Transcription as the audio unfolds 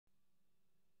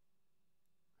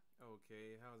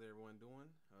Okay, how's everyone doing?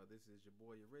 This is your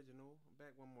boy Original,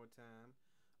 back one more time.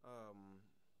 Um,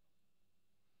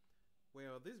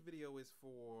 well, this video is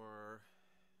for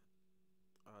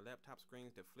laptop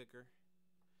screens that flicker.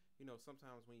 You know,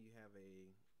 sometimes when you have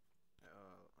a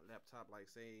laptop,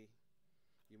 like say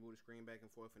you move the screen back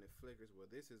and forth and it flickers. Well,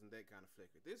 this isn't that kind of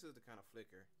flicker. This is the kind of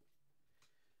flicker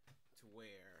to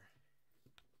where,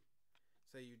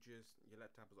 say your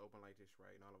laptop is open like this,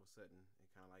 right, and all of a sudden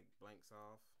it kind of like blanks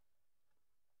off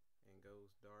and goes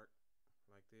dark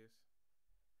like this.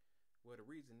 Well, the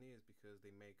reason is because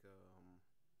they make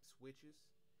switches,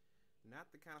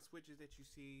 not the kind of switches that you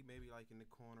see maybe like in the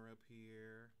corner up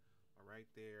here or right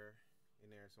there in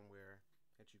there somewhere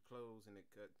that you close and it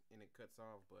cuts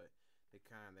off, but the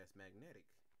kind that's magnetic.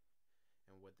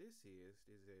 And what this is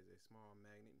a small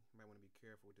magnet. You might want to be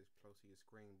careful with this close to your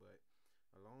screen, but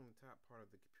along the top part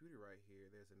of the computer right here,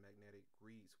 there's a magnetic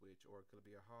reed switch, or it could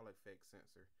be a Hall effect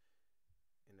sensor.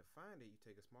 And to find it, you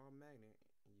take a small magnet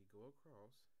and you go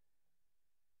across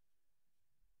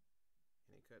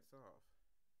and it cuts off.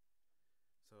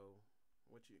 So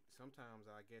sometimes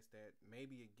I guess that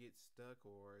maybe it gets stuck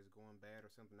or is going bad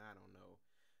or something, I don't know.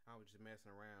 I was just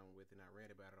messing around with it and I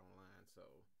read about it online. So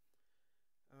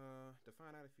to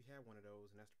find out if you have one of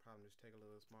those and that's the problem, just take a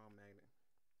little small magnet,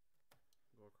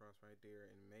 go across right there,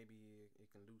 and maybe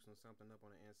it can loosen something up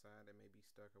on the inside that may be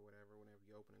stuck or whatever whenever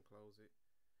you open and close it.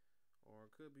 Or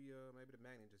it could be maybe the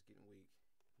magnet just getting weak.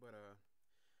 But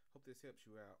hope this helps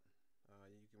you out.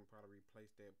 You can probably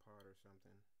replace that part or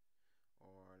something.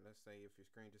 Or let's say if your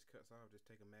screen just cuts off, just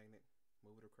take a magnet,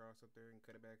 move it across up there and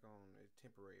cut it back on. A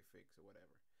temporary fix or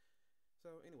whatever.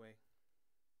 So anyway,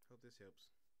 hope this helps.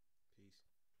 Peace.